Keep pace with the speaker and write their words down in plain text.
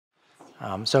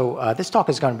This talk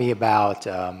is going to be about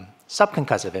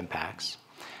subconcussive impacts.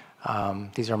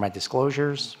 These are my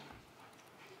disclosures.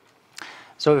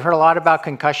 So we've heard a lot about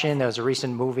concussion. There was a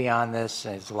recent movie on this.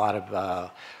 There's a lot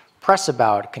of press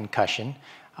about concussion.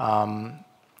 So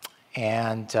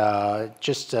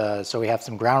we have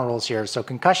some ground rules here. So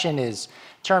concussion is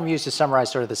a term used to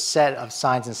summarize sort of the set of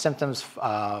signs and symptoms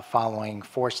following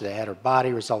force to the head or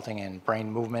body resulting in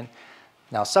brain movement.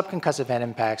 Now, subconcussive head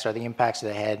impacts are the impacts of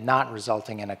the head not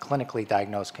resulting in a clinically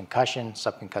diagnosed concussion.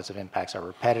 Subconcussive impacts are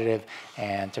repetitive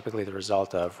and typically the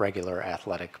result of regular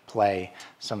athletic play.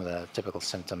 Some of the typical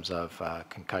symptoms of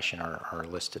concussion are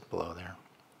listed below there.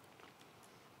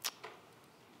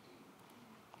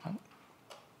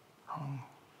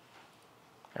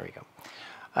 There we go.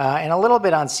 And a little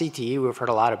bit on CTE. We've heard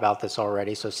a lot about this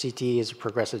already. So CTE is a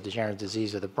progressive degenerative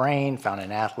disease of the brain found in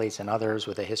athletes and others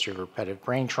with a history of repetitive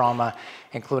brain trauma,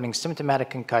 including symptomatic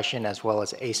concussion as well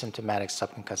as asymptomatic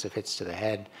subconcussive hits to the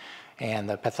head. And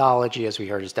the pathology, as we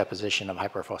heard, is deposition of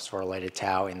hyperphosphorylated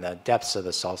tau in the depths of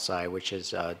the sulci, which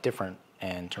is different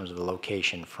in terms of the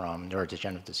location from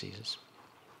neurodegenerative diseases.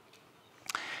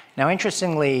 Now,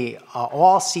 interestingly,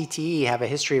 all CTE have a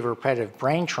history of repetitive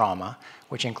brain trauma,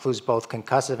 which includes both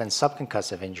concussive and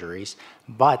subconcussive injuries,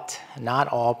 but not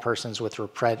all persons with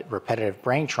repetitive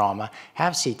brain trauma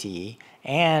have CTE,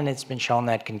 and it's been shown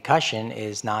that concussion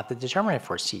is not the determinant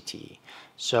for CTE.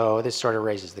 So this sort of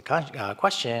raises the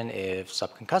question if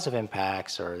subconcussive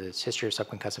impacts or this history of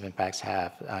subconcussive impacts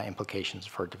have implications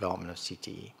for development of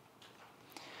CTE.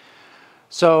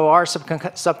 So are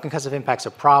subconcussive impacts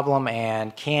a problem,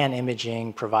 and can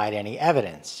imaging provide any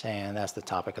evidence? And that's the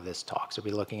topic of this talk. So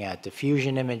we'll be looking at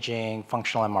diffusion imaging,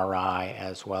 functional MRI,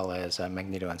 as well as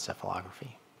magnetoencephalography.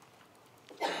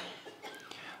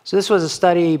 So this was a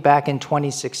study back in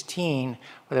 2016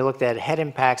 where they looked at head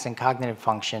impacts and cognitive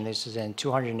function. This is in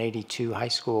 282 high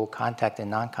school contact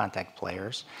and non-contact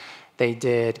players. They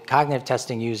did cognitive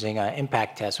testing using an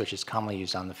impact test, which is commonly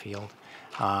used on the field.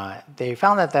 They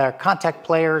found that their contact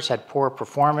players had poor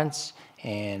performance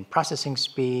in processing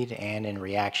speed and in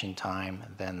reaction time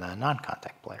than the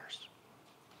non-contact players.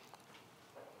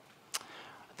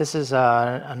 This is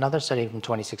another study from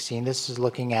 2016. This is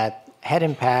looking at head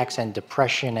impacts and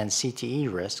depression and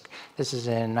CTE risk. This is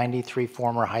in 93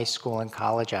 former high school and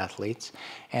college athletes.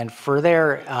 And for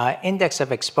their index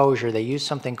of exposure, they used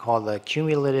something called the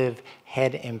cumulative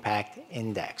head impact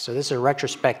index. So this is a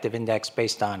retrospective index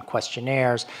based on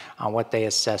questionnaires on what they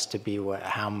assess to be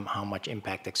how much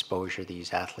impact exposure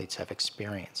these athletes have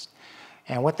experienced.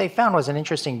 And what they found was an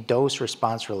interesting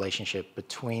dose-response relationship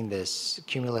between this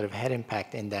cumulative head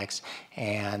impact index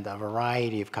and a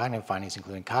variety of cognitive findings,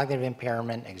 including cognitive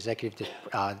impairment, executive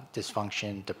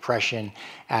dysfunction, depression,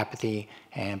 apathy,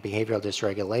 and behavioral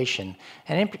dysregulation.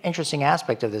 An interesting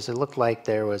aspect of this, it looked like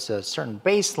there was a certain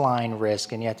baseline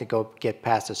risk, and you had to go get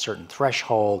past a certain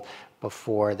threshold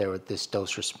before this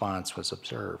dose response was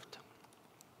observed.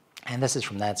 And this is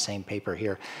from that same paper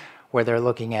here, where they're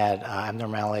looking at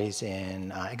abnormalities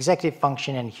in executive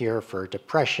function and here for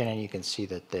depression, and you can see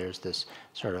that there's this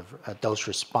sort of a dose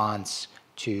response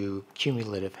to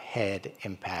cumulative head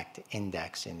impact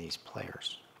index in these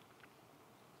players.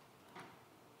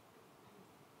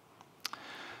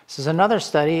 This is another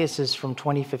study. This is from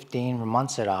 2015 from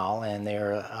Muntz et al., and they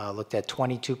looked at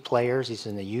 22 players. These are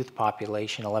in the youth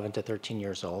population, 11 to 13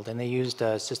 years old, and they used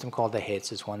a system called the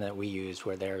HITS. It's one that we use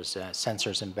where there's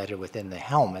sensors embedded within the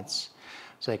helmets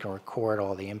so they can record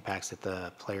all the impacts that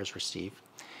the players receive.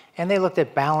 And they looked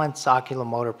at balance,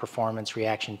 oculomotor performance,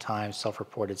 reaction time,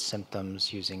 self-reported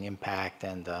symptoms using impact,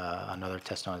 and another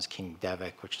test known as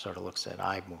King-Devick, which sort of looks at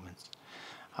eye movements.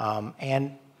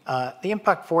 The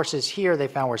impact forces here they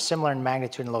found were similar in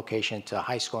magnitude and location to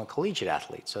high school and collegiate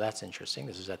athletes. So that's interesting.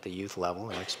 This is at the youth level.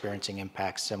 They're experiencing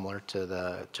impacts similar to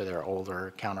their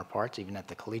older counterparts, even at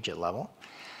the collegiate level.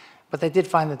 But they did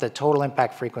find that the total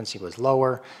impact frequency was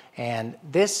lower. And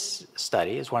this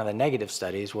study is one of the negative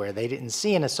studies where they didn't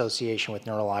see an association with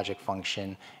neurologic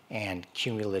function and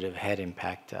cumulative head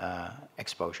impact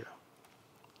exposure.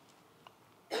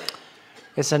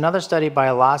 It's another study by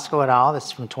Alasko et al. This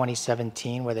is from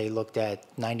 2017, where they looked at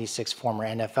 96 former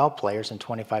NFL players and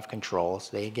 25 controls.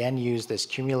 They again used this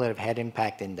cumulative head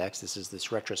impact index. This is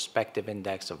this retrospective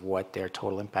index of what their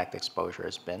total impact exposure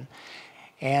has been.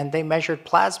 And they measured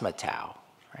plasma tau,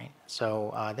 right?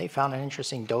 So they found an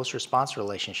interesting dose-response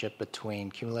relationship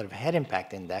between cumulative head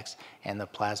impact index and the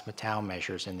plasma tau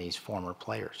measures in these former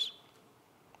players.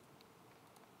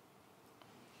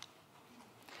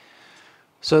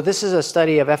 So this is a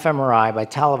study of fMRI by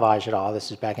Talavage et al. This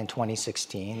is back in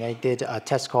 2016. They did a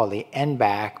test called the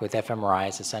N-back with fMRI.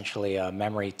 It's essentially a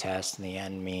memory test, and the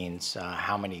N means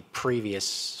how many previous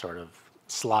sort of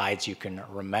slides you can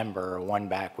remember. One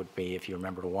back would be if you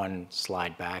remembered one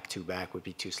slide back, two back would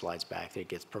be two slides back. It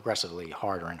gets progressively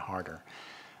harder and harder.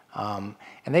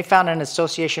 And they found an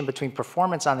association between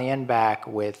performance on the N-back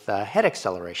with head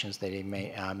accelerations that they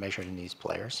measured in these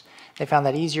players. They found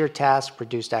that easier tasks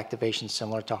produced activations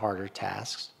similar to harder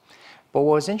tasks. But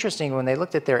what was interesting, when they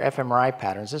looked at their fMRI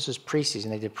patterns, this was preseason,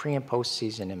 they did pre and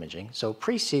post-season imaging. So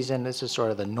preseason, this is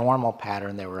sort of the normal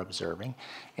pattern they were observing.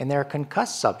 In their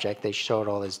concussed subject, they showed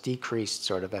all this decreased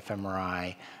sort of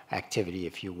fMRI activity,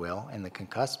 if you will, in the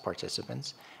concussed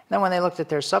participants. And then when they looked at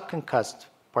their subconcussed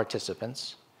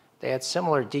participants, they had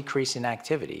similar decrease in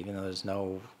activity, even though there's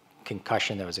no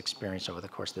concussion that was experienced over the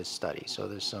course of this study. So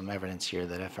there's some evidence here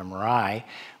that fMRI,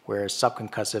 where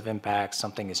subconcussive impacts,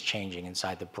 something is changing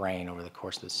inside the brain over the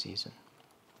course of the season.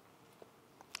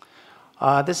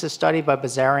 This is a study by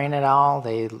Bazarian et al.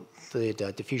 They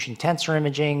did diffusion tensor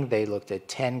imaging. They looked at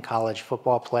 10 college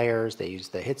football players. They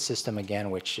used the HIT system again,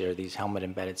 which are these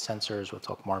helmet-embedded sensors. We'll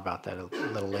talk more about that a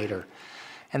little later.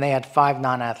 And they had 5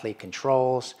 non-athlete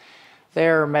controls.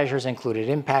 Their measures included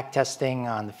impact testing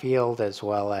on the field as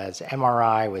well as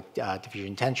MRI with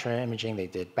diffusion tensor imaging. They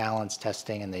did balance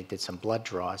testing, and they did some blood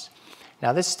draws.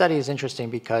 Now, this study is interesting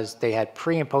because they had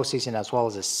pre- and postseason as well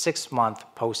as a 6-month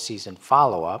postseason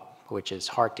follow-up, which is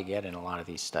hard to get in a lot of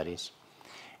these studies.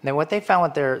 And then what they found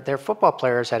with their football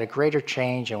players had a greater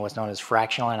change in what's known as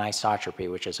fractional anisotropy,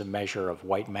 which is a measure of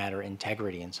white matter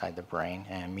integrity inside the brain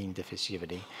and mean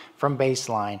diffusivity from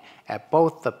baseline at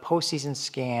both the postseason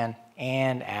scan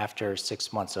and after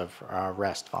 6 months of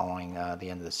rest following the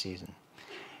end of the season.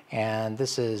 And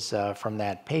this is from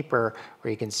that paper where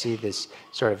you can see this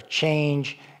sort of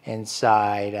change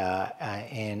inside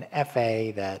in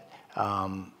FA that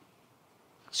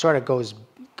sort of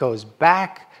goes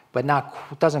back, but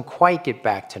doesn't quite get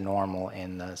back to normal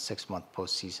in the 6-month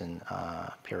postseason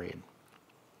period.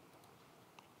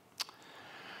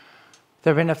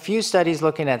 There have been a few studies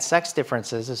looking at sex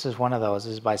differences. This is one of those.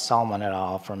 This is by Salman et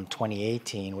al. From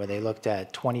 2018, where they looked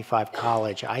at 25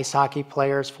 college ice hockey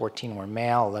players. 14 were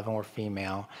male, 11 were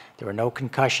female. There were no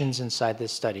concussions inside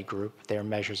this study group. Their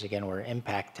measures, again, were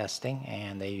impact testing,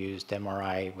 and they used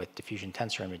MRI with diffusion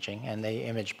tensor imaging, and they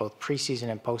imaged both preseason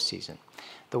and postseason.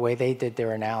 The way they did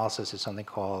their analysis is something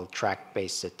called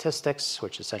tract-based statistics,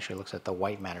 which essentially looks at the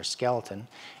white matter skeleton.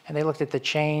 And they looked at the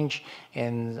change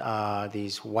in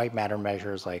these white matter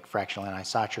measures like fractional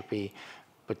anisotropy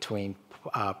between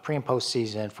pre- and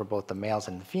postseason for both the males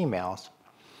and the females.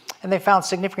 And they found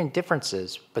significant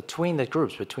differences between the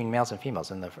groups, between males and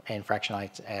females in fractional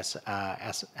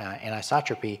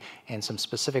anisotropy in some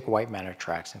specific white matter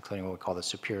tracts, including what we call the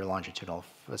superior longitudinal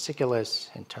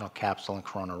fasciculus, internal capsule, and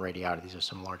coronal radii. These are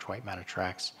some large white matter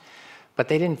tracts. But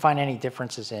they didn't find any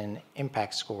differences in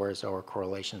impact scores or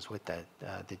correlations with the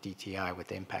DTI, with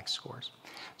the impact scores.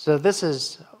 So this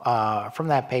is from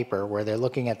that paper where they're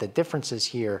looking at the differences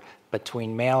here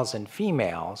between males and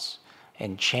females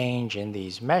and change in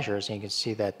these measures, and you can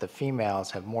see that the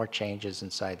females have more changes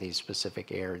inside these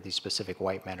specific areas, these specific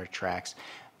white matter tracts,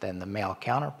 than the male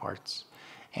counterparts.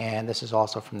 And this is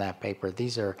also from that paper.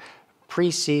 These are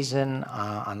preseason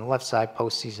on the left side,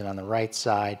 postseason on the right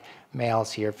side,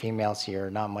 males here, females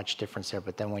here, not much difference there.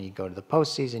 But then when you go to the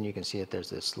postseason, you can see that there's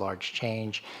this large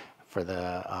change for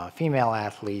the female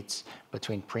athletes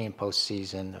between pre and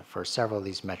postseason for several of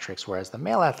these metrics, whereas the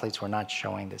male athletes were not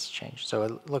showing this change. So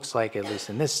it looks like, at least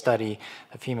in this study,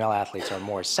 the female athletes are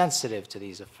more sensitive to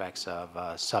these effects of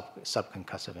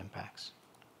subconcussive impacts.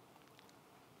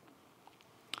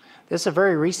 This is a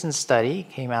very recent study,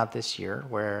 came out this year,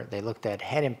 where they looked at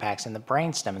head impacts in the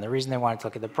brainstem. And the reason they wanted to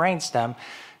look at the brainstem,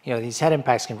 these head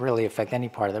impacts can really affect any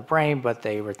part of the brain, but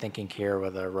they were thinking here where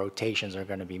the rotations are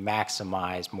going to be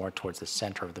maximized more towards the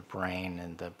center of the brain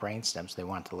and the brainstem, so they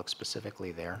wanted to look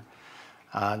specifically there.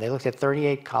 They looked at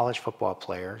 38 college football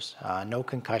players, no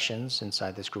concussions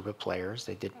inside this group of players.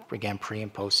 They did, again, pre-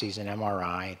 and postseason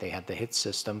MRI. They had the HIT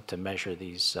system to measure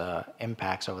these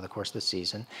impacts over the course of the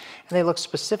season. And they looked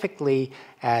specifically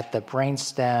at the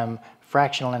brainstem,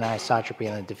 fractional anisotropy,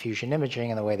 and the diffusion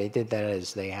imaging. And the way they did that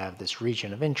is they have this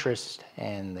region of interest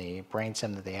in the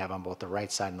brainstem that they have on both the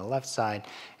right side and the left side.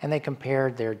 And they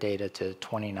compared their data to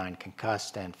 29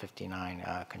 concussed and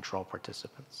 59 control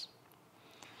participants.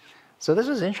 So this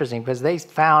was interesting because they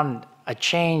found a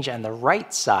change on the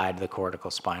right side of the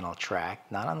cortical spinal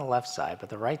tract, not on the left side, but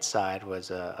the right side was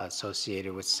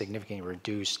associated with significantly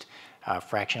reduced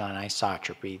fractional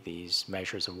anisotropy, these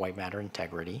measures of white matter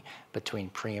integrity between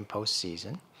pre and post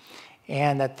season,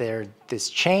 and that this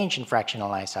change in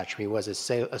fractional anisotropy was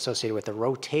associated with the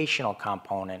rotational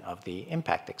component of the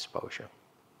impact exposure.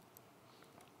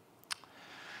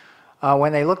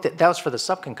 When they looked at, that was for the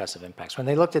subconcussive impacts. When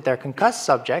they looked at their concussed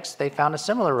subjects, they found a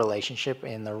similar relationship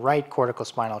in the right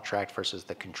corticospinal tract versus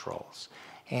the controls.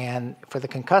 And for the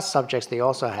concussed subjects, they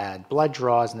also had blood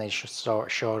draws, and they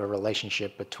showed a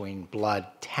relationship between blood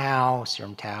tau,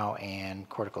 serum tau, and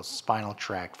corticospinal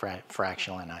tract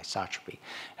fractional anisotropy.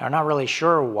 Now, I'm not really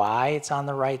sure why it's on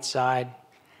the right side,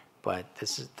 but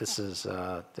this is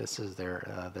the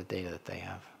data that they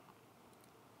have.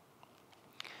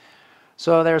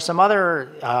 So there are some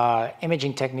other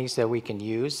imaging techniques that we can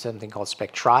use, something called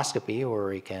spectroscopy, where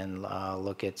we can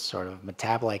look at sort of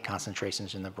metabolite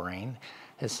concentrations in the brain.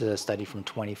 This is a study from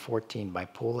 2014 by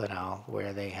Poole et al.,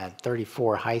 where they had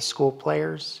 34 high school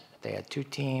players. They had 2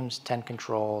 teams, 10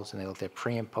 controls, and they looked at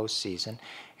pre and post season.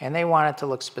 And they wanted to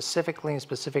look specifically in a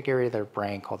specific area of their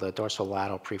brain called the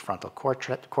dorsolateral prefrontal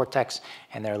cortex,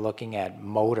 and they're looking at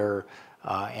motor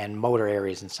and motor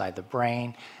areas inside the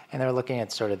brain. And they're looking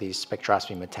at sort of these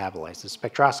spectroscopy metabolites.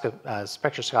 The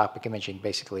spectroscopic imaging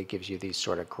basically gives you these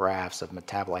sort of graphs of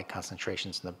metabolite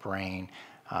concentrations in the brain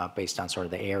based on sort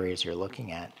of the areas you're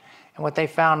looking at. And what they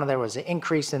found, there was an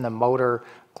increase in the motor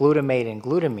glutamate and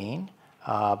glutamine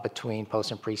between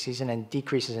post and preseason, and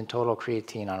decreases in total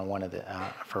creatine on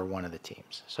for one of the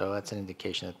teams. So that's an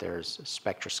indication that there's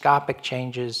spectroscopic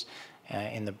changes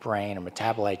in the brain or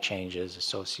metabolite changes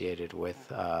associated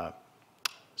with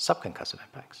subconcussive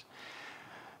impacts.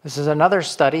 This is another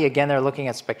study. Again, they're looking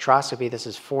at spectroscopy. This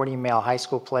is 40 male high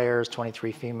school players,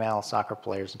 23 female soccer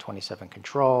players, and 27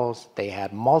 controls. They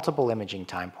had multiple imaging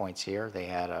time points here. They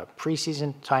had a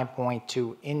preseason time point,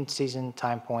 2 in-season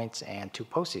time points, and 2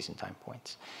 postseason time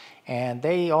points. And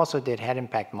they also did head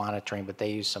impact monitoring, but they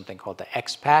used something called the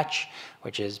X patch,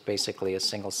 which is basically a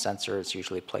single sensor. It's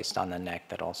usually placed on the neck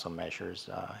that also measures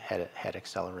head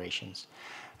accelerations.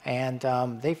 And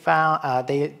they found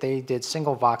they did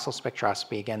single voxel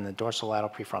spectroscopy, again, the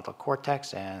dorsolateral prefrontal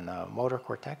cortex and the motor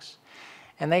cortex.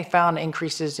 And they found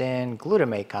increases in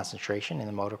glutamate concentration in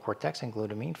the motor cortex and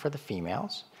glutamine for the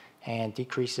females, and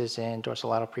decreases in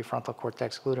dorsolateral prefrontal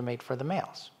cortex glutamate for the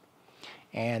males.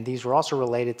 And these were also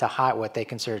related to what they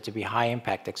considered to be high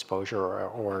impact exposure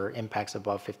or impacts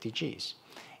above 50 Gs.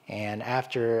 And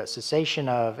after cessation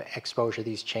of exposure,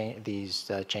 these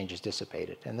changes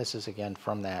dissipated. And this is again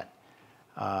from that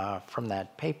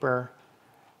paper,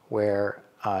 where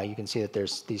you can see that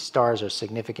these stars are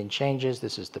significant changes.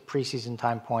 This is the preseason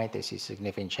time point. They see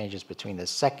significant changes between the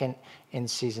second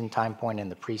in-season time point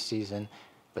and the preseason,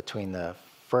 between the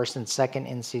first and second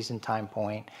in-season time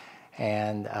point,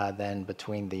 and then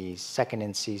between the second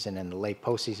in-season and the late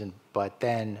postseason, but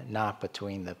then not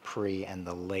between the pre and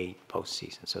the late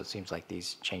postseason. So it seems like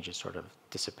these changes sort of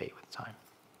dissipate with time.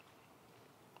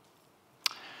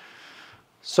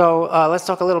 So let's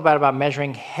talk a little bit about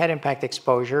measuring head impact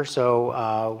exposure.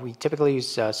 So we typically use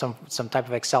some type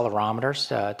of accelerometers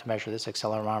to measure this.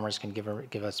 Accelerometers can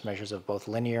give us measures of both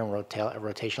linear and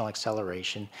rotational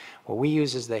acceleration. What we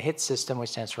use is the HIT system,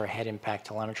 which stands for Head Impact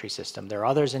Telemetry System. There are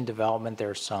others in development. There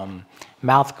are some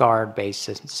mouth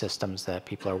guard-based systems that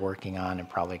people are working on and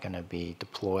probably going to be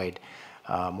deployed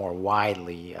more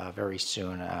widely very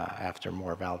soon after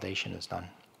more validation is done.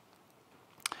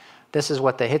 This is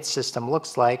what the HIT system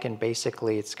looks like, and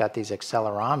basically it's got these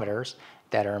accelerometers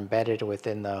that are embedded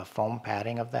within the foam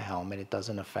padding of the helmet. It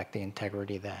doesn't affect the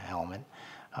integrity of the helmet.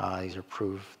 These are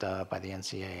approved by the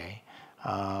NCAA.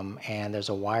 And there's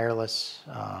a wireless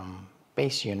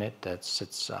base unit that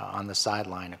sits on the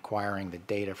sideline acquiring the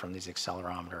data from these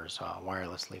accelerometers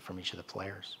wirelessly from each of the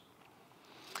players.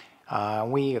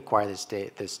 We acquire this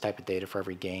type of data for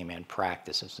every game and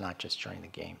practice. It's not just during the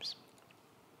games.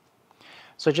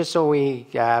 So just so we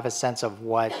have a sense of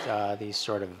what these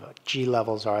sort of G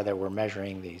levels are that we're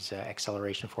measuring, these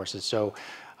acceleration forces. So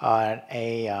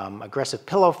an aggressive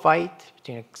pillow fight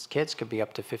between kids could be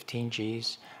up to 15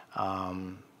 Gs.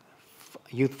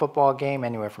 Youth football game,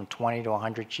 anywhere from 20 to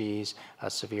 100 Gs. A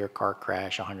severe car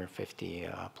crash, 150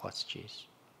 plus Gs.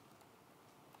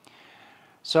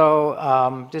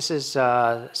 So this is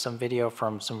some video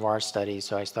from some of our studies.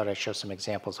 So I thought I'd show some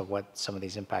examples of what some of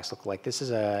these impacts look like. This is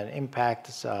an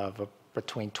impact of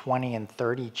between 20 and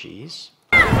 30 Gs.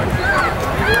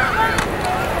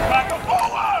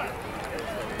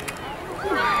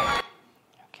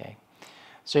 Okay,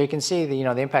 so you can see the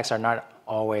impacts are not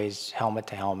always helmet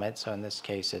to helmet. So in this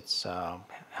case, it's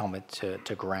helmet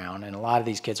to ground, and a lot of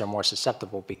these kids are more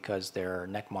susceptible because their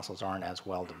neck muscles aren't as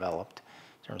well developed.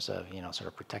 in terms of, sort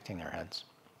of protecting their heads.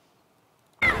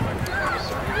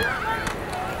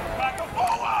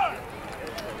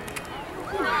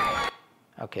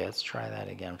 Okay, let's try that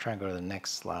again. I'm trying to go to the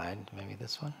next slide. Maybe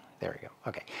this one? There we go.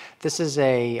 Okay. This is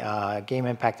a game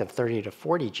impact of 30 to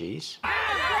 40 Gs.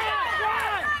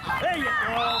 There you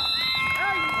go.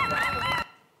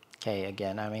 Okay,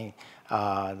 again,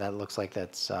 that looks like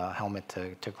that's helmet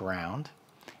to ground.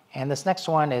 And this next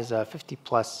one is a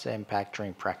 50-plus impact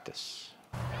during practice.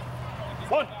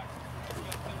 One.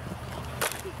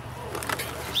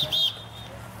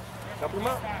 Help him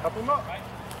up. Help him up.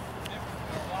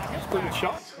 That's a pretty good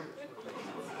shot.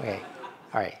 Okay.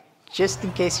 All right. Just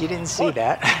in case you didn't see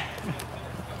that.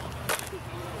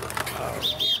 Oh,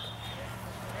 dear.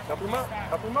 Help him up.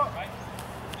 Help him up.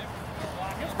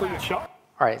 That's a pretty good shot.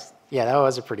 All right. Yeah, that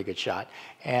was a pretty good shot.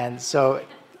 And so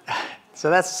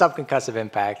that's subconcussive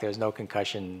impact. There's no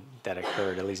concussion that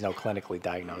occurred, at least no clinically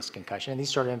diagnosed concussion. And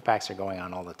these sort of impacts are going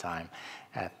on all the time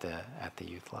at the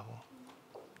youth level.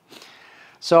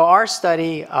 So our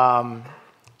study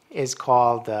is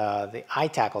called the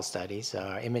iTackle studies,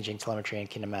 imaging, telemetry, and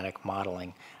kinematic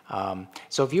modeling.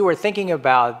 So if you were thinking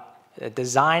about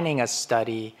designing a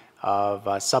study of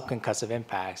subconcussive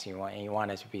impacts, you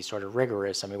want it to be sort of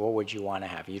rigorous, what would you want to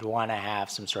have? You'd want to have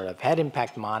some sort of head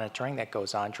impact monitoring that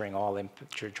goes on during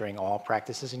all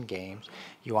practices and games.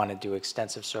 You want to do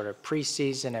extensive sort of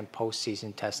preseason and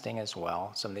postseason testing as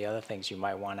well. Some of the other things you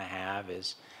might want to have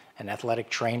is an athletic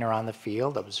trainer on the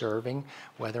field observing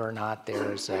whether or not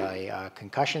there's a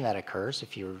concussion that occurs,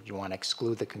 if you want to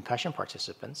exclude the concussion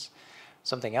participants.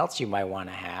 Something else you might want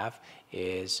to have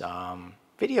is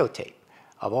videotape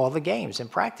of all the games and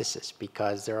practices,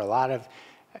 because there are a lot of,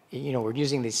 we're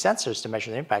using these sensors to measure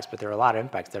the impacts, but there are a lot of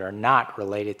impacts that are not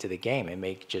related to the game. It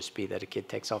may just be that a kid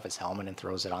takes off his helmet and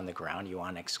throws it on the ground. You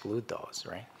want to exclude those,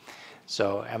 right?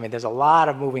 So, there's a lot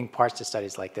of moving parts to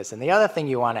studies like this. And the other thing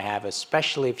you want to have,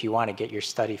 especially if you want to get your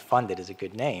study funded, is a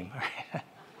good name.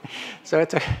 So it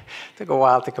took a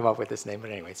while to come up with this name, but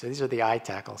anyway, so these are the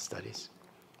iTackle studies.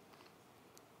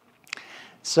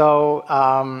 So,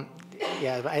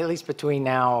 yeah, at least between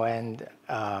now and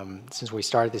since we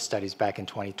started these studies back in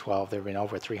 2012, there have been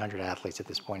over 300 athletes at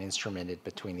this point instrumented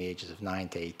between the ages of 9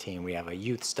 to 18. We have a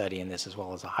youth study in this as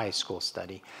well as a high school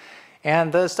study.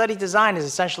 And the study design is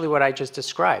essentially what I just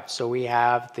described. So we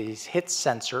have these HIT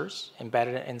sensors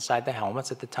embedded inside the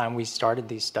helmets. At the time we started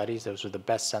these studies, those were the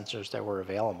best sensors that were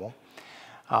available.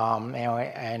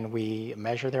 And we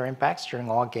measure their impacts during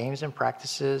all games and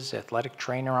practices, athletic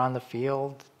trainer on the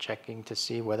field, checking to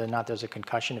see whether or not there's a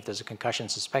concussion. If there's a concussion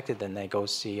suspected, then they go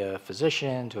see a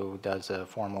physician who does a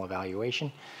formal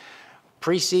evaluation.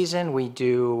 Preseason, we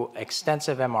do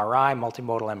extensive MRI,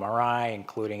 multimodal MRI,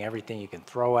 including everything you can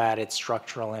throw at it,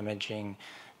 structural imaging,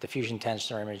 diffusion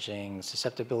tensor imaging,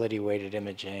 susceptibility weighted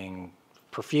imaging,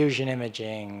 perfusion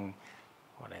imaging.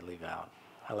 What did I leave out?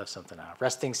 I left something out.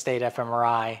 Resting state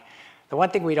fMRI. The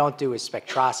one thing we don't do is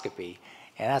spectroscopy,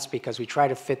 and that's because we try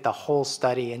to fit the whole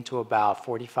study into about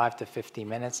 45 to 50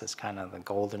 minutes. That's kind of the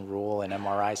golden rule. In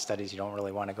MRI studies, you don't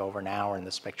really want to go over an hour, and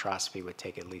the spectroscopy would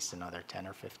take at least another 10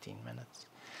 or 15 minutes.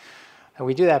 And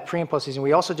we do that pre and post season.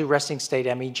 We also do resting state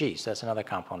MEG, so that's another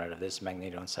component of this,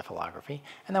 magnetoencephalography.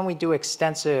 And then we do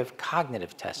extensive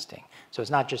cognitive testing. So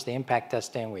it's not just the impact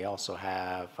testing. We also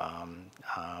have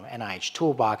NIH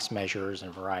toolbox measures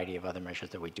and a variety of other measures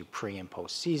that we do pre and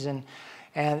post season.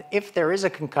 And if there is a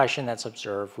concussion that's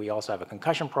observed, we also have a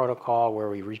concussion protocol where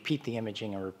we repeat the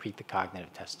imaging and repeat the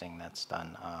cognitive testing that's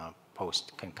done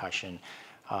post-concussion,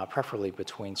 preferably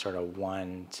between sort of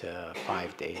 1 to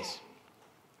 5 days.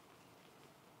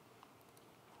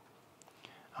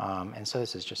 And so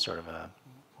this is just sort of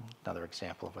another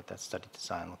example of what that study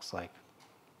design looks like.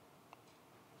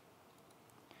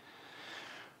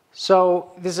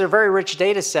 So this is a very rich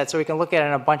data set, so we can look at it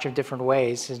in a bunch of different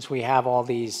ways. Since we have all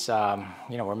these,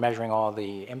 we're measuring all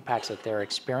the impacts that they're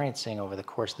experiencing over the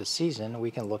course of the season,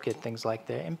 we can look at things like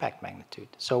the impact magnitude.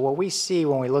 So what we see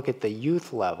when we look at the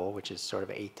youth level, which is sort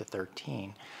of 8 to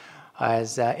 13,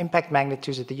 is impact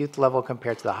magnitudes at the youth level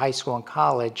compared to the high school and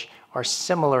college are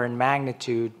similar in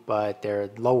magnitude, but they're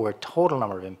lower total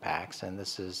number of impacts, and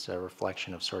this is a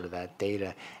reflection of sort of that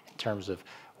data in terms of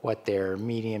what their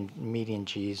median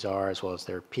Gs are as well as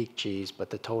their peak Gs, but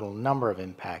the total number of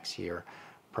impacts here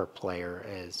per player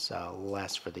is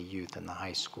less for the youth than the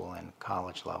high school and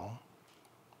college level.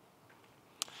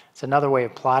 It's another way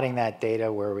of plotting that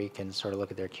data where we can sort of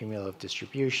look at their cumulative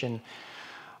distribution.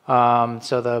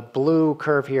 So the blue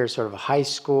curve here is sort of high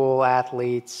school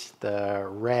athletes. The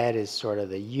red is sort of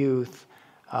the youth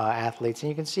athletes. And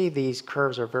you can see these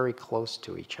curves are very close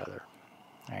to each other.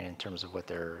 right, in terms of what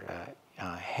their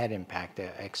head impact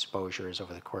exposure is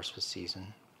over the course of a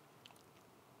season.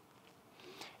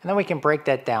 And then we can break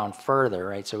that down further,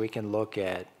 right? So we can look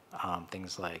at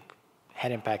things like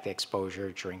head impact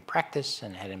exposure during practice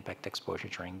and head impact exposure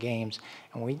during games.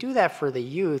 And when we do that for the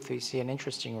youth, we see an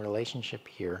interesting relationship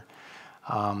here.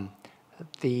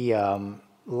 The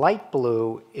light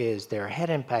blue is their head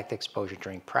impact exposure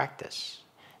during practice.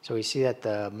 So we see that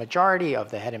the majority of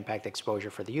the head impact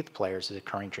exposure for the youth players is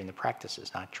occurring during the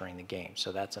practices, not during the game.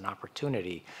 So that's an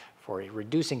opportunity for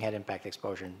reducing head impact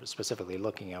exposure and specifically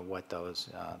looking at what those,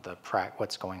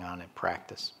 what's going on in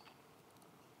practice.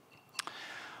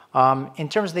 In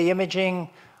terms of the imaging,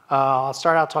 I'll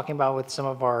start out talking about with some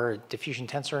of our diffusion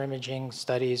tensor imaging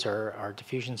studies or our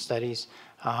diffusion studies.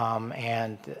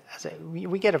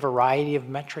 We get a variety of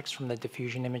metrics from the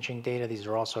diffusion imaging data. These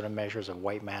are all sort of measures of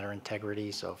white matter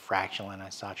integrity, so fractional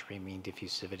anisotropy, mean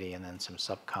diffusivity, and then some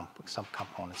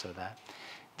subcomponents of that.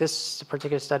 This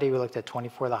particular study, we looked at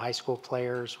 24 of the high school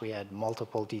players. We had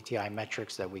multiple DTI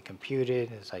metrics that we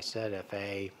computed. As I said,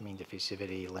 FA, mean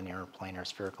diffusivity, linear, planar,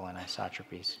 spherical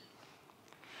anisotropies.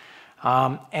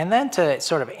 And then to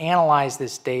sort of analyze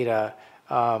this data,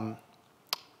 at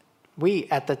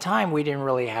the time, we didn't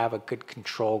really have a good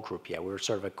control group yet. We were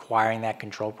sort of acquiring that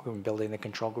control group and building the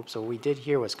control group. So what we did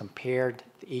here was compared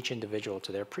each individual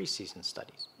to their preseason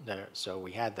studies. So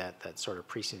we had that sort of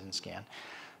preseason scan.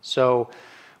 So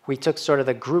we took sort of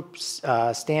the group's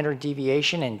standard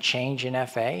deviation and change in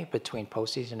FA between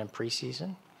postseason and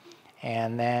preseason.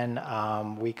 And then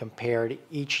we compared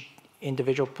each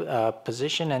individual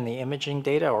position and the imaging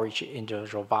data, or each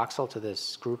individual voxel, to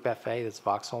this group FA that's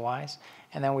voxel-wise.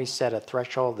 And then we set a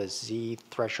threshold, the Z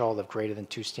threshold of greater than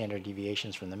 2 standard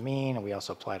deviations from the mean. And we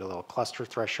also applied a little cluster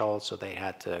threshold, so they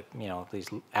had to, these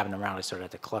abnormalities sort of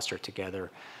had to cluster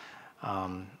together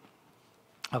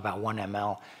about 1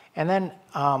 ml. And then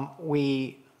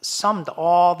we summed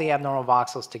all the abnormal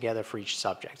voxels together for each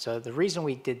subject. So the reason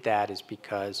we did that is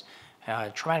because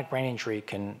traumatic brain injury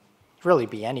can really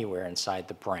be anywhere inside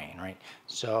the brain, right?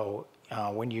 So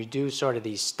when you do sort of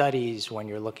these studies, when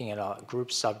you're looking at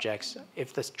group subjects,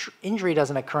 if the injury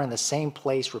doesn't occur in the same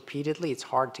place repeatedly, it's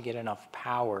hard to get enough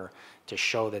power to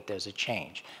show that there's a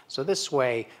change. So this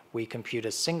way, we compute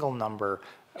a single number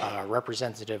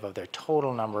representative of their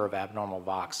total number of abnormal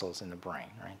voxels in the brain,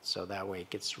 right? So that way it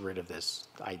gets rid of this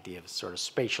idea of sort of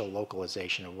spatial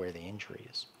localization of where the injury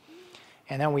is.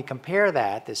 And then we compare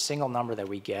that, this single number that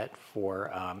we get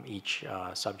for each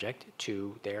subject,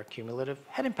 to their cumulative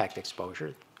head impact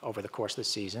exposure over the course of the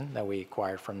season that we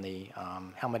acquired from the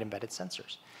helmet-embedded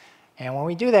sensors. And when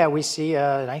we do that, we see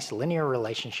a nice linear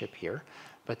relationship here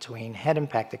between head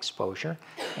impact exposure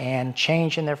and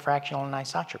change in their fractional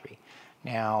anisotropy.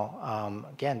 Now,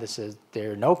 again,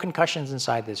 there are no concussions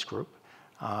inside this group.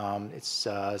 It's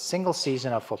a single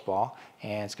season of football,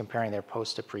 and it's comparing their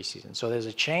post to preseason. So there's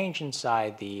a change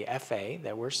inside the FA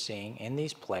that we're seeing in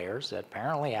these players that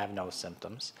apparently have no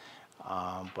symptoms,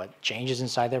 but changes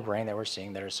inside their brain that we're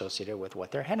seeing that are associated with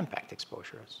what their head impact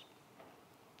exposure is.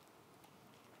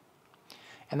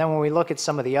 And then when we look at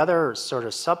some of the other sort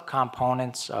of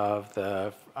subcomponents of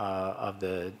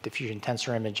the diffusion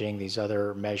tensor imaging, these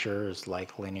other measures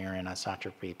like linear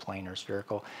anisotropy, planar,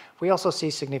 spherical, we also see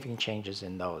significant changes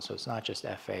in those. So it's not just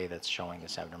FA that's showing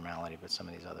this abnormality, but some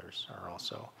of these others are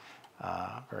also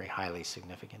very highly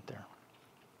significant there.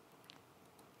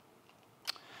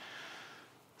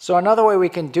 So another way we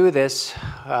can do this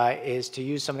is to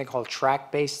use something called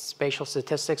track-based spatial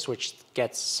statistics, which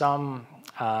gets some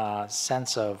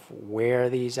sense of where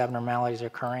these abnormalities are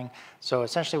occurring. So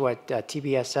essentially what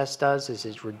TBSS does is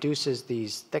it reduces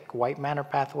these thick white matter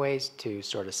pathways to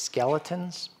sort of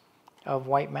skeletons of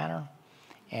white matter,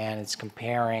 and it's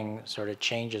comparing sort of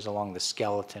changes along the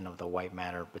skeleton of the white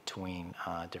matter between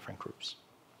different groups.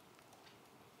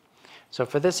 So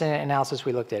for this analysis,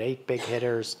 we looked at 8 big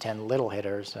hitters, 10 little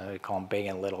hitters. We call them big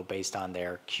and little based on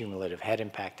their cumulative head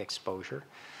impact exposure.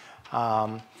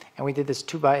 And we did this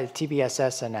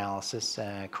TBSS analysis,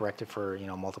 corrected for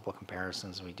multiple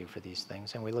comparisons we do for these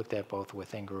things. And we looked at both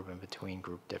within group and between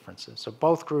group differences. So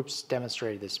both groups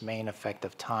demonstrated this main effect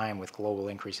of time with global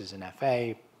increases in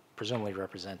FA, presumably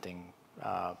representing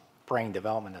brain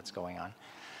development that's going on.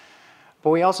 But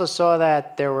we also saw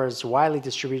that there was widely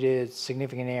distributed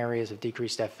significant areas of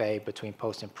decreased FA between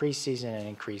post and preseason and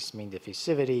increased mean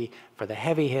diffusivity for the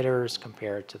heavy hitters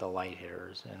compared to the light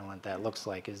hitters. And what that looks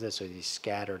like is this are these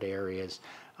scattered areas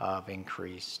of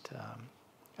increased,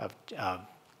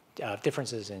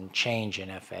 differences in change in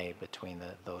FA between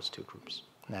those two groups.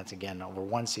 And that's again over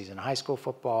one season of high school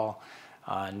football,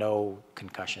 no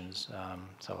concussions,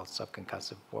 so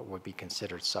subconcussive, what would be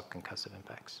considered subconcussive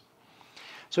impacts.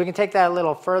 So we can take that a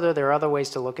little further. There are other ways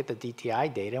to look at the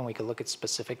DTI data, and we can look at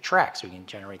specific tracks. We can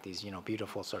generate these,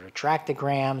 beautiful sort of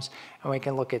tractograms, and we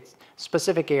can look at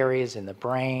specific areas in the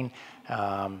brain.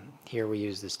 Here we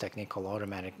use this technique called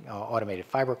automated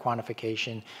fiber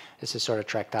quantification. This is sort of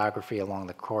tractography along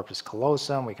the corpus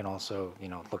callosum. We can also,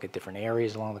 look at different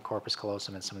areas along the corpus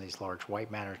callosum and some of these large white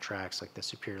matter tracks, like the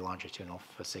superior longitudinal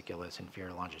fasciculus,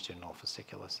 inferior longitudinal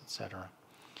fasciculus, et cetera.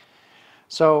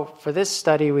 So for this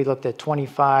study, we looked at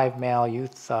 25 male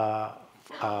youth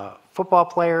football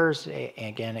players.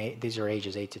 Again, these are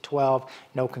ages 8 to 12.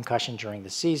 No concussion during the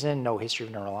season, no history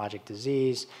of neurologic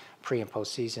disease, pre- and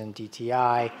post-season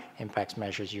DTI, impacts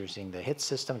measures using the HIT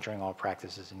system during all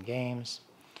practices and games.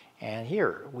 And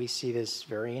here we see this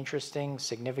very interesting,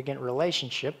 significant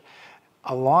relationship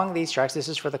along these tracks. This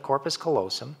is for the corpus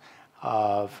callosum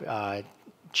of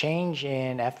change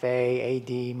in FA, AD,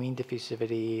 mean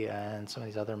diffusivity, and some of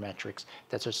these other metrics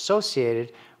that's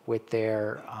associated with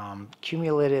their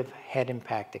cumulative head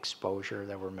impact exposure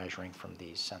that we're measuring from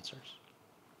these sensors.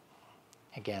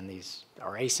 Again, these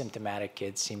are asymptomatic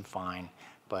kids, seem fine,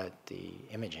 but the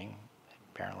imaging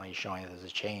apparently is showing that there's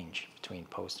a change between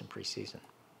post and preseason.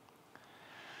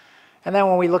 And then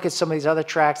when we look at some of these other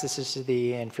tracks, this is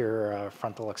the inferior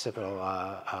frontal occipital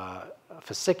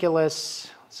fasciculus.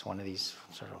 It's one of these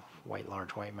sort of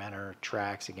large white matter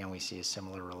tracks. Again, we see a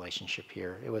similar relationship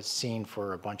here. It was seen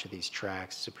for a bunch of these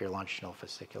tracks, superior longitudinal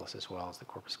fasciculus as well as the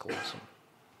corpus callosum.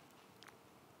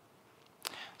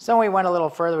 So we went a little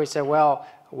further. We said, well,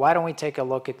 why don't we take a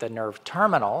look at the nerve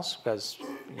terminals? Because,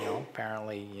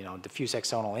 apparently, diffuse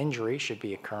axonal injury should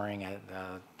be occurring at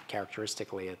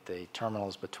characteristically at the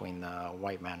terminals between the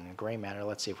white matter and gray matter.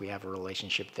 Let's see if we have a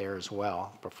relationship there as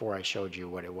well. Before I showed you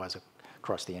what it was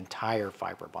across the entire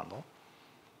fiber bundle.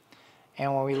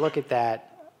 And when we look at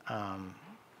that,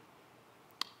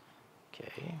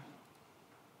 okay,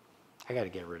 I got to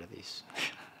get rid of these.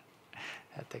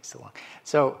 That takes too long.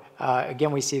 So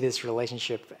again, we see this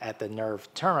relationship at the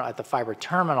at the fiber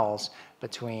terminals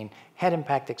between head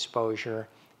impact exposure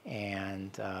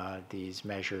and these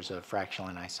measures of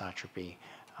fractional anisotropy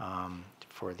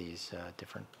for these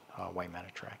different white matter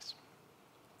tracks.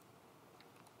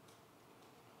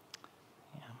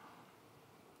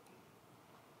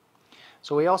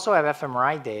 So we also have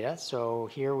fMRI data. So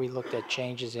here we looked at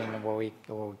changes in what we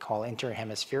call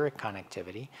interhemispheric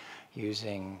connectivity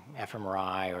using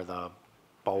fMRI or the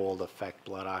bold effect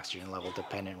blood oxygen level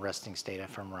dependent resting state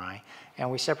fMRI.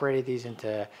 And we separated these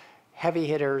into heavy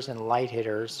hitters and light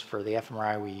hitters. For the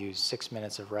fMRI, we used 6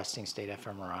 minutes of resting state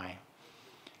fMRI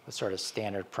with sort of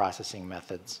standard processing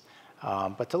methods.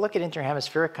 But to look at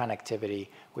interhemispheric connectivity,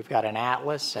 we've got an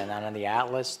atlas, and on the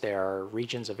atlas there are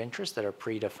regions of interest that are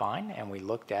predefined, and we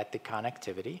looked at the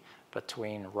connectivity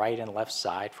between right and left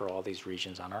side for all these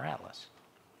regions on our atlas.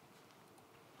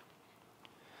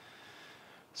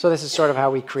 So this is sort of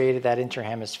how we created that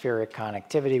interhemispheric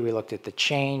connectivity. We looked at the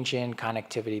change in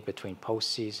connectivity between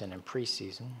postseason and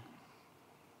preseason.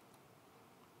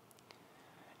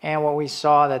 And what we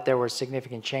saw that there were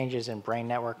significant changes in brain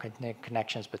network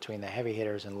connections between the heavy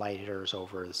hitters and light hitters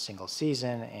over the single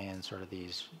season in sort of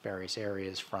these various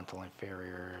areas: frontal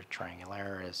inferior,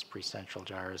 triangularis, precentral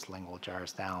gyrus, lingual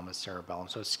gyrus, thalamus, cerebellum.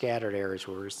 So scattered areas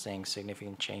where we're seeing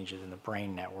significant changes in the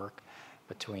brain network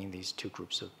between these two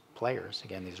groups of players.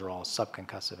 Again, these are all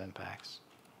subconcussive impacts.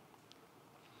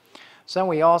 So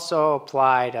we also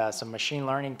applied some machine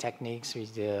learning techniques. We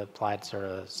applied sort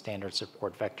of standard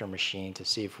support vector machine to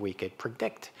see if we could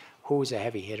predict who's a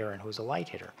heavy hitter and who's a light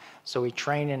hitter. So we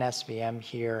trained an SVM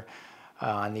here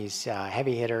on these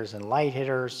heavy hitters and light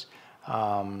hitters.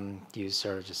 You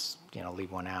sort of just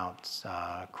leave one out,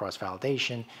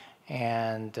 cross-validation,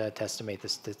 and to estimate the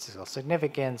statistical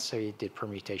significance. So you did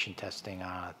permutation testing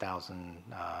 1,000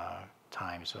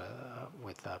 times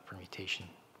with permutation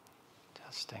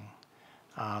testing.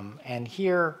 And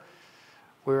here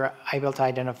we're able to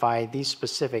identify these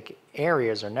specific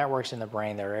areas or networks in the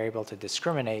brain that are able to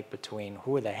discriminate between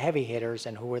who are the heavy hitters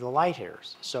and who are the light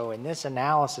hitters. So in this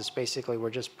analysis, basically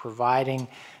we're just providing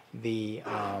the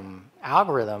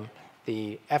algorithm,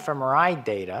 the fMRI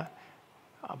data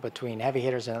between heavy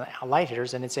hitters and light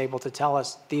hitters, and it's able to tell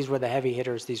us these were the heavy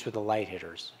hitters, these were the light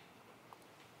hitters.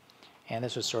 And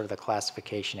this was sort of the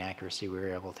classification accuracy we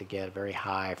were able to get, very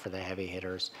high for the heavy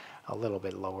hitters, a little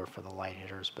bit lower for the light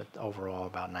hitters, but overall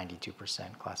about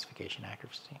 92% classification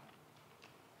accuracy.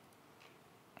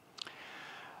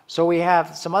 So we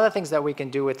have some other things that we can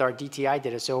do with our DTI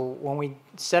data. So when we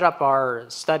set up our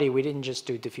study, we didn't just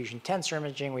do diffusion tensor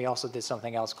imaging. We also did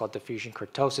something else called diffusion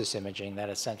kurtosis imaging. That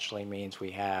essentially means we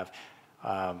have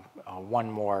one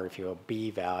more, if you will,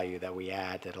 B value that we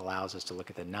add that allows us to look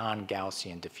at the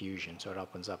non-Gaussian diffusion. So it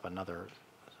opens up another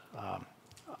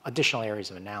additional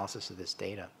areas of analysis of this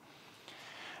data.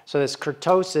 So this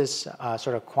kurtosis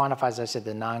sort of quantifies, as I said,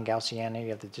 the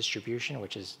non-Gaussianity of the distribution,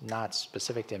 which is not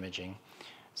specific to imaging.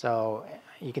 So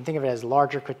you can think of it as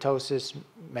larger kurtosis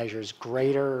measures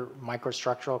greater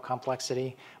microstructural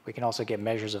complexity. We can also get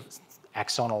measures of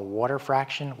axonal water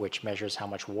fraction, which measures how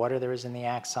much water there is in the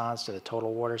axons to the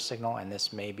total water signal, and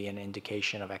this may be an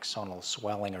indication of axonal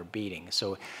swelling or beating.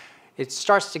 So it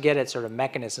starts to get at sort of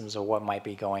mechanisms of what might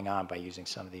be going on by using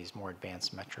some of these more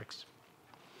advanced metrics.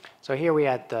 So here we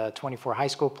had 24 high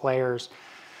school players.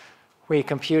 We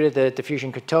computed the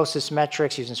diffusion kurtosis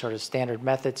metrics using sort of standard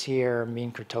methods here.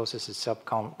 Mean kurtosis is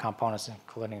subcomponents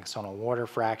including axonal water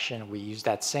fraction. We used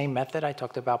that same method I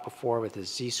talked about before with the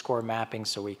z-score mapping,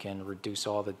 so we can reduce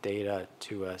all the data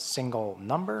to a single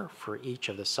number for each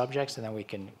of the subjects, and then we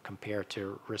can compare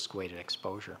to risk-weighted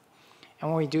exposure. And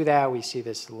when we do that, we see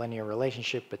this linear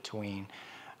relationship between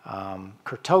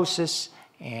kurtosis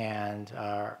and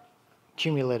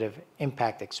cumulative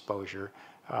impact exposure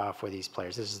for these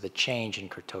players. This is the change in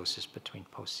kurtosis between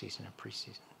postseason and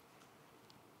preseason.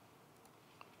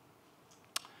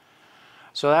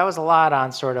 So that was a lot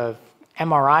on sort of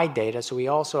MRI data. So we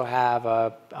also have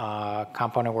a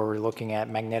component where we're looking at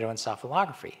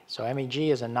magnetoencephalography. So MEG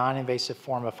is a non-invasive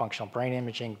form of functional brain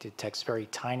imaging, detects very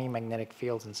tiny magnetic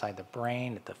fields inside the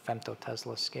brain at the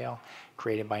femtotesla scale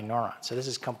created by neurons. So this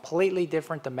is completely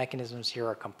different. The mechanisms here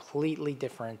are completely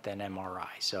different than MRI.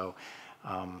 So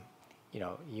you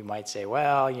know, you might say,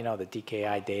 well, you know, the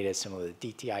DKI data is similar to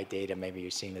the DTI data. Maybe you're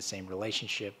seeing the same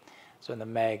relationship. So in the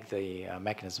MEG, the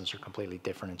mechanisms are completely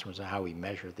different in terms of how we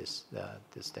measure this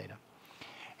data.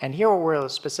 And here what we're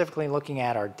specifically looking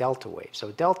at are delta waves.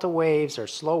 So delta waves are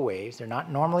slow waves. They're not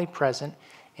normally present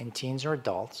in teens or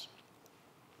adults.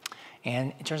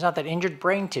 And it turns out that injured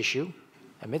brain tissue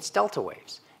emits delta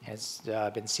waves. And it's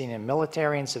been seen in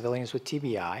military and civilians with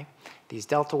TBI. These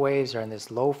delta waves are in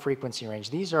this low frequency range.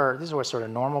 This is what sort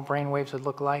of normal brain waves would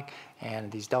look like,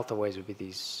 and these delta waves would be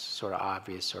these sort of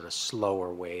obvious, sort of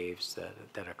slower waves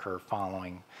that occur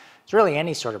following. It's really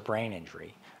any sort of brain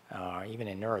injury, even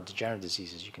in neurodegenerative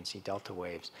diseases, you can see delta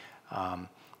waves.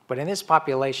 But in this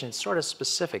population, it's sort of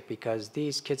specific because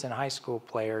these kids in high school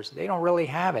players, they don't really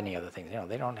have any other things. You know,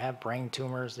 they don't have brain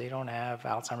tumors, they don't have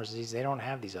Alzheimer's disease, they don't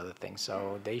have these other things,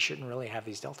 so they shouldn't really have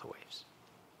these delta waves.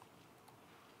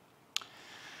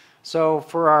 So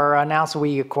for our analysis,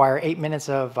 we acquire 8 minutes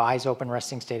of eyes open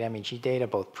resting state MEG data,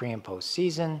 both pre and post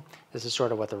season. This is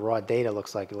sort of what the raw data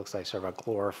looks like. It looks like sort of a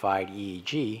glorified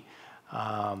EEG.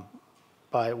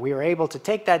 But we were able to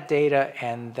take that data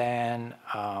and then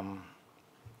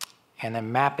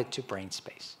map it to brain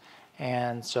space.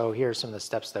 And so here are some of the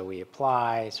steps that we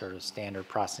apply, sort of standard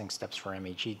processing steps for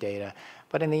MEG data.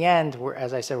 But in the end,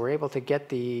 as I said, we're able to get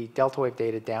the delta wave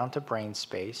data down to brain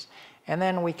space. And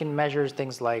then we can measure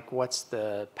things like what's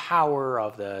the power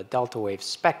of the delta wave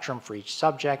spectrum for each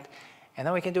subject. And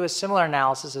then we can do a similar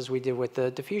analysis as we did with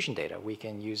the diffusion data. We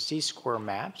can use z-score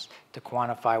maps to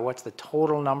quantify what's the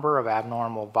total number of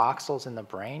abnormal voxels in the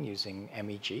brain using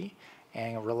MEG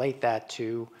and relate that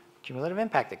to cumulative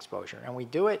impact exposure. And we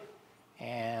do it,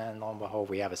 and lo and behold,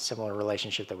 we have a similar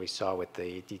relationship that we saw with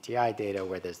the DTI data,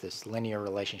 where there's this linear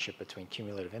relationship between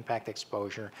cumulative impact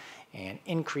exposure and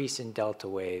increase in delta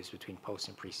waves between post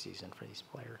and preseason for these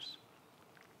players.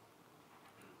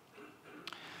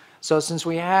 So since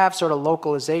we have sort of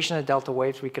localization of delta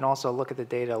waves, we can also look at the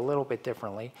data a little bit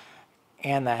differently.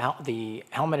 And the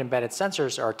helmet-embedded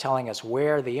sensors are telling us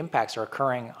where the impacts are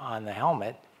occurring on the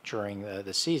helmet during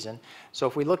the season. So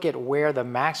if we look at where the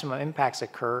maximum impacts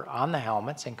occur on the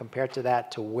helmets and compare to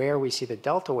that to where we see the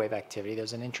delta wave activity,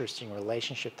 there's an interesting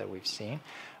relationship that we've seen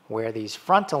where these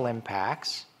frontal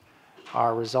impacts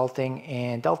are resulting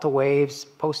in delta waves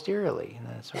posteriorly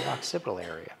in the sort of occipital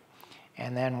area.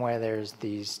 And then where there's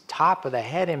these top of the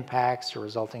head impacts are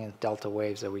resulting in delta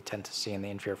waves that we tend to see in the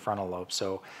inferior frontal lobe.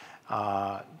 So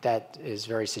that is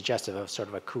very suggestive of sort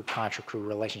of a coup-contra-coup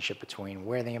relationship between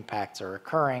where the impacts are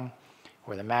occurring,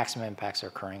 where the maximum impacts are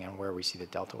occurring, and where we see the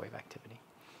delta wave activity.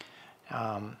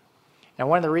 Now,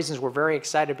 one of the reasons we're very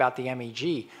excited about the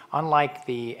MEG, unlike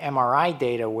the MRI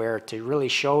data where to really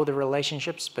show the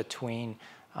relationships between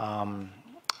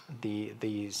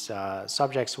these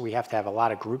subjects, we have to have a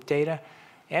lot of group data.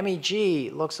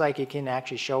 MEG looks like it can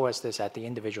actually show us this at the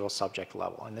individual subject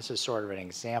level. And this is sort of an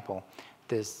example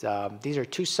these are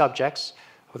two subjects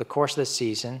over the course of the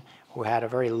season who had a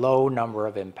very low number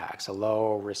of impacts, a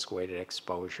low risk-weighted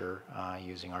exposure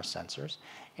using our sensors.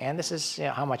 And this is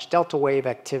how much delta wave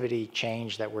activity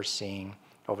change that we're seeing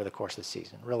over the course of the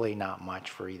season. Really not much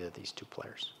for either of these two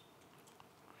players.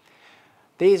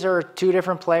 These are two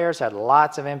different players, had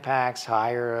lots of impacts,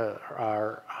 higher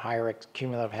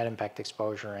cumulative head impact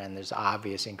exposure, and there's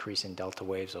obvious increase in delta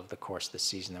waves over the course of the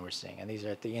season that we're seeing. And these are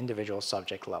at the individual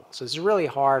subject level. So it's really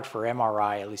hard for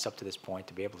MRI, at least up to this point,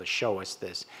 to be able to show us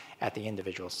this at the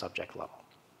individual subject level.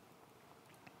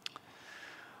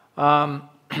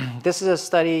 This is a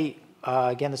study,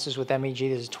 again, this is with MEG.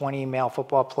 This is 20 male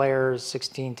football players,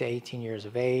 16 to 18 years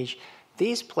of age.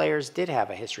 These players did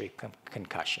have a history of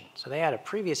concussion. So they had a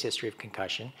previous history of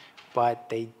concussion, but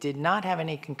they did not have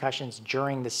any concussions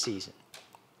during the season.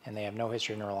 And they have no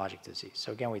history of neurologic disease.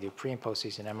 So again, we do pre and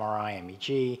post-season MRI,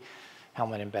 MEG,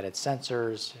 helmet-embedded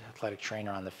sensors, athletic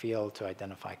trainer on the field to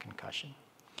identify concussion.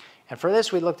 And for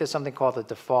this, we looked at something called the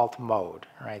default mode,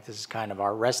 right? This is kind of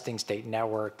our resting state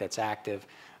network that's active,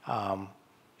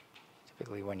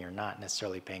 typically when you're not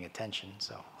necessarily paying attention.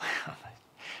 So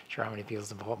sure how many people's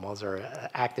default modes are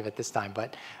active at this time,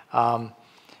 but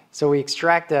so we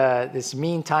extract this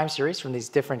mean time series from these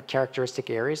different characteristic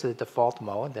areas of the default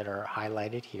mode that are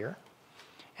highlighted here.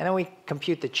 And then we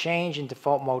compute the change in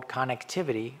default mode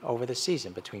connectivity over the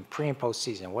season between pre and post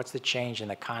season. What's the change in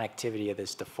the connectivity of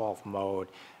this default mode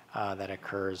that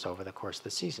occurs over the course of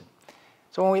the season?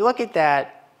 So when we look at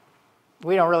that,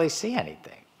 we don't really see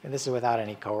anything. And this is without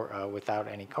any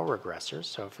co-regressors.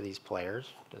 So for these players,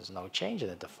 there's no change in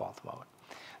the default mode.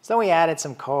 So then we added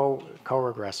some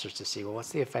co-regressors to see, well,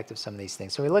 what's the effect of some of these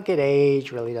things? So we look at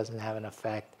age, really doesn't have an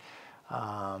effect.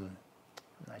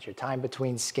 That's your time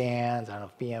between scans. I don't know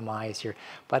if BMI is here.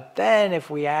 But then if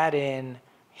we add in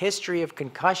history of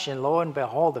concussion, lo and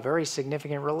behold, a very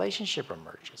significant relationship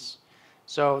emerges.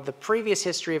 So the previous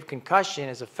history of concussion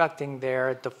is affecting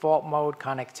their default mode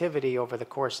connectivity over the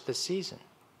course of the season.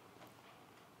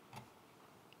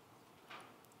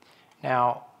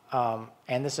 Now,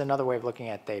 and this is another way of looking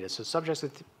at data. So subjects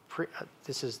with,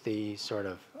 this is the sort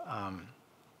of,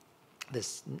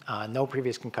 no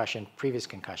previous concussion, previous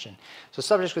concussion. So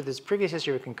subjects with this previous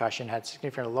history of concussion had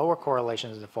significantly lower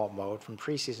correlations in default mode from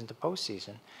preseason to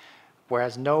postseason,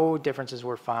 whereas no differences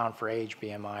were found for age,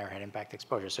 BMI, or head impact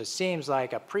exposure. So it seems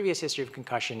like a previous history of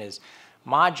concussion is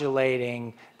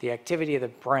modulating the activity of the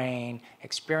brain,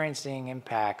 experiencing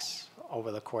impacts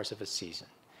over the course of a season.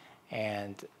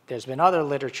 And there's been other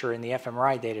literature in the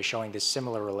fMRI data showing this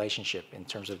similar relationship in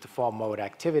terms of default mode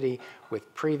activity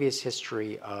with previous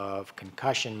history of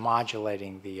concussion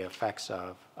modulating the effects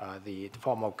of the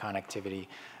default mode connectivity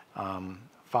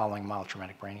following mild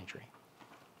traumatic brain injury.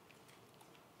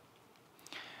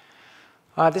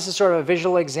 This is sort of a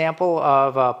visual example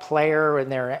of a player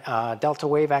and their delta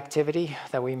wave activity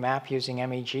that we map using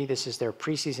MEG. This is their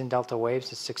preseason delta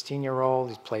waves. A 16-year-old,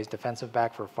 he plays defensive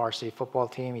back for a varsity football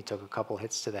team. He took a couple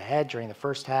hits to the head during the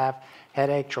first half.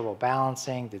 Headache, trouble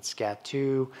balancing, did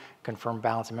SCAT2, confirmed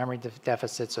balance and memory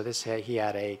deficit. So this, he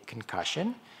had a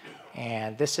concussion.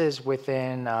 And this is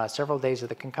within several days of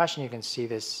the concussion. You can see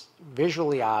this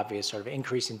visually obvious sort of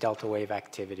increase in delta wave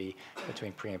activity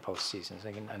between pre and post seasons.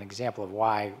 An example of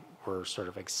why we're sort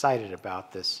of excited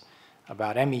about this,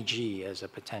 about MEG as a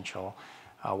potential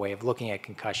way of looking at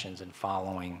concussions and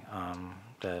following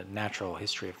the natural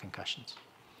history of concussions.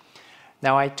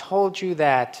 Now, I told you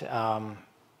that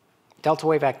delta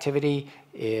wave activity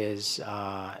is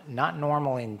not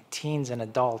normal in teens and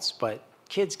adults, but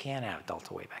kids can have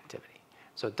delta wave activity.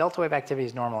 So delta wave activity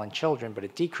is normal in children, but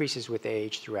it decreases with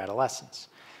age through adolescence.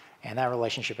 And that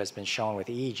relationship has been shown with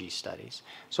EEG studies.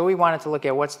 So we wanted to look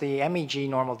at what's the MEG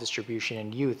normal distribution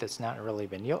in youth that's not really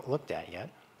been looked at yet.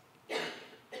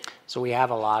 So we have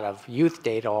a lot of youth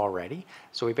data already.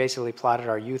 So we basically plotted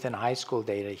our youth and high school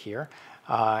data here.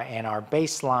 And our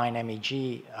baseline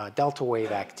MEG delta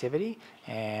wave activity,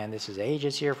 and this is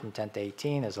ages here from 10 to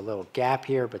 18. There's a little gap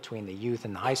here between the youth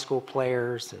and the high school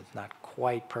players. There's not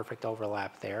quite perfect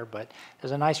overlap there, but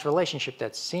there's a nice relationship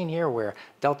that's seen here where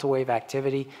delta wave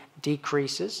activity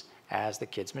decreases as the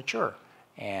kids mature.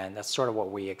 And that's sort of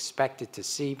what we expected to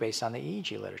see based on the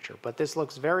EEG literature. But this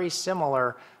looks very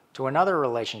similar to another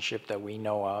relationship that we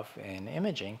know of in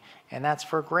imaging, and that's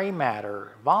for gray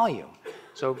matter volume.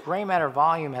 So gray matter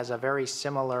volume has a very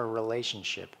similar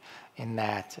relationship in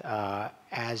that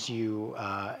as you,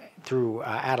 through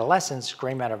adolescence,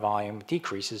 gray matter volume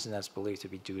decreases, and that's believed to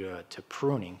be due to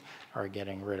pruning or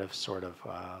getting rid of sort of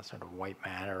white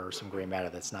matter or some gray matter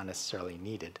that's not necessarily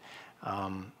needed.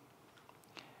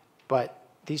 But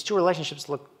these two relationships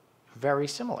look very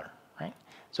similar. right?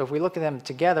 So if we look at them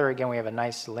together, again, we have a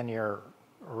nice linear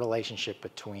relationship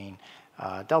between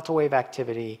delta wave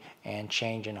activity and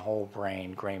change in whole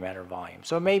brain gray matter volume.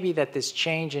 So it may be that this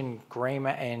change in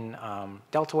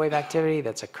delta wave activity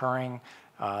that's occurring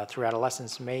through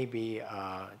adolescence may be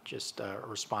just a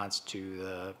response to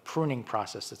the pruning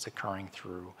process that's occurring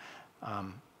through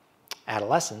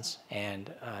adolescence,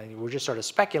 and we're just sort of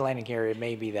speculating here. It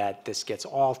may be that this gets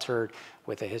altered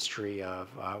with a history of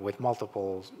with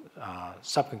multiple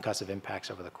subconcussive impacts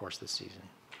over the course of the season.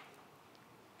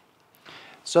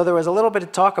 So there was a little bit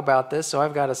of talk about this, so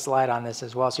I've got a slide on this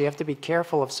as well. So you have to be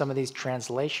careful of some of these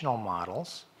translational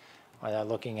models, where they're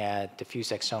looking at diffuse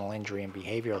axonal injury and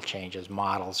behavioral change as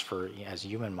models as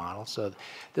human models. So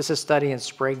this is a study in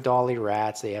Sprague-Dawley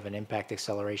rats. They have an impact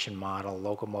acceleration model,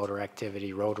 locomotor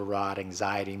activity, rotor rot,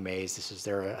 anxiety maze.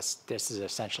 This is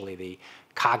essentially the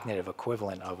cognitive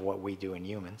equivalent of what we do in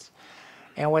humans.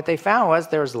 And what they found was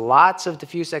there's lots of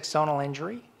diffuse axonal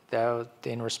injury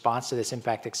in response to this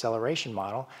impact acceleration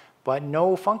model, but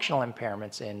no functional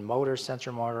impairments in motor,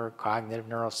 sensor motor, cognitive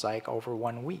neuropsych over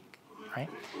 1 week. Right?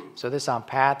 So this on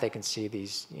PAT, they can see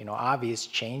these obvious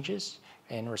changes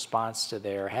in response to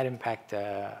their head impact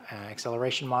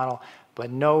acceleration model,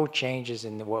 but no changes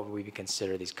in what we would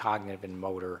consider these cognitive and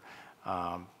motor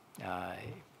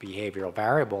behavioral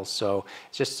variables. So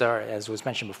it's just, as was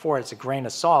mentioned before, it's a grain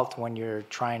of salt when you're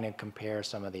trying to compare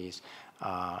some of these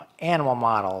animal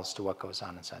models to what goes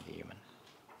on inside the human.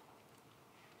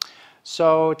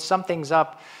 So to sum things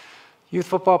up, youth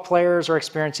football players are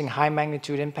experiencing high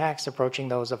magnitude impacts approaching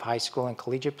those of high school and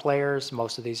collegiate players.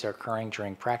 Most of these are occurring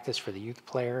during practice for the youth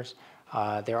players.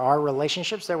 There are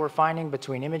relationships that we're finding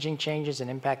between imaging changes and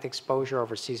impact exposure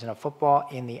over season of football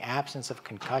in the absence of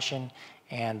concussion,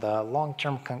 and the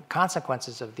long-term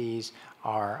consequences of these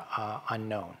are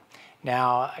unknown.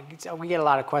 Now, we get a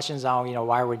lot of questions on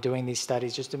why we're doing these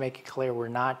studies. Just to make it clear, we're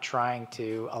not trying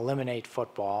to eliminate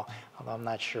football, although I'm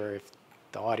not sure if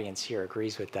the audience here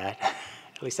agrees with that.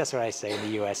 At least that's what I say in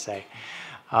the USA.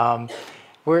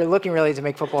 We're looking really to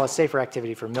make football a safer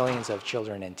activity for millions of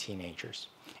children and teenagers.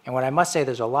 And what I must say,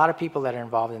 there's a lot of people that are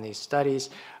involved in these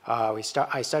studies. I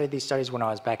studied these studies when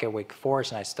I was back at Wake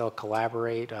Forest, and I still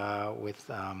collaborate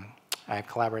I have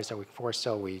collaborators at Wake Forest,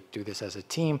 so we do this as a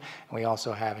team. And we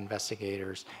also have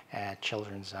investigators at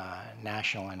Children's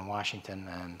National in Washington,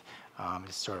 and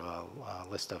it's sort of a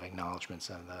list of acknowledgments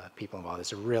of the people involved.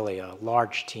 It's really a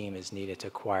large team is needed to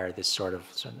acquire this sort of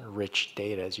rich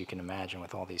data, as you can imagine,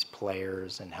 with all these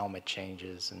players and helmet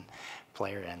changes and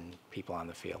people on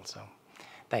the field. So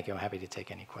thank you. I'm happy to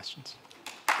take any questions.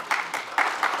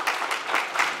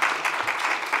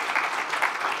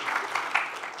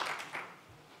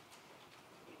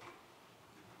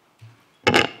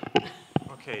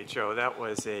 Okay, Joe, that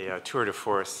was a tour de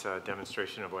force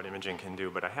demonstration of what imaging can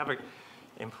do, but I have an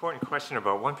important question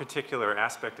about one particular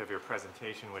aspect of your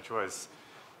presentation, which was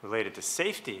related to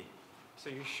safety. So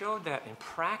you showed that in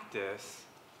practice,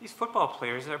 these football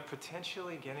players are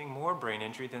potentially getting more brain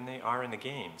injury than they are in the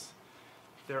games.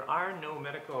 There are no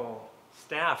medical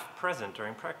staff present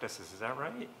during practices, is that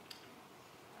right?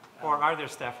 Or are there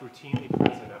staff routinely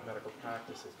present at medical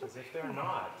practices? Because if they're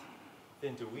not,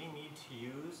 then do we need to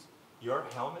use your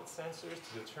helmet sensors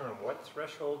to determine what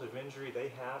threshold of injury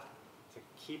they have to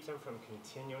keep them from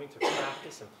continuing to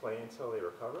practice and play until they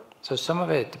recover? So some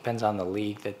of it depends on the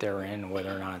league that they're in,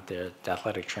 whether or not the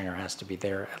athletic trainer has to be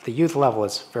there. At the youth level,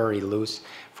 it's very loose.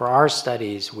 For our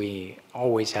studies, we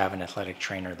always have an athletic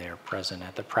trainer there present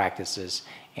at the practices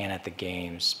and at the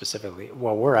games specifically.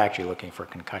 Well, we're actually looking for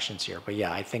concussions here, but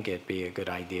yeah, I think it'd be a good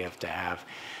idea to have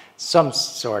some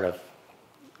sort of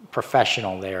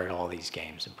professional there at all these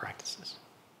games and practices.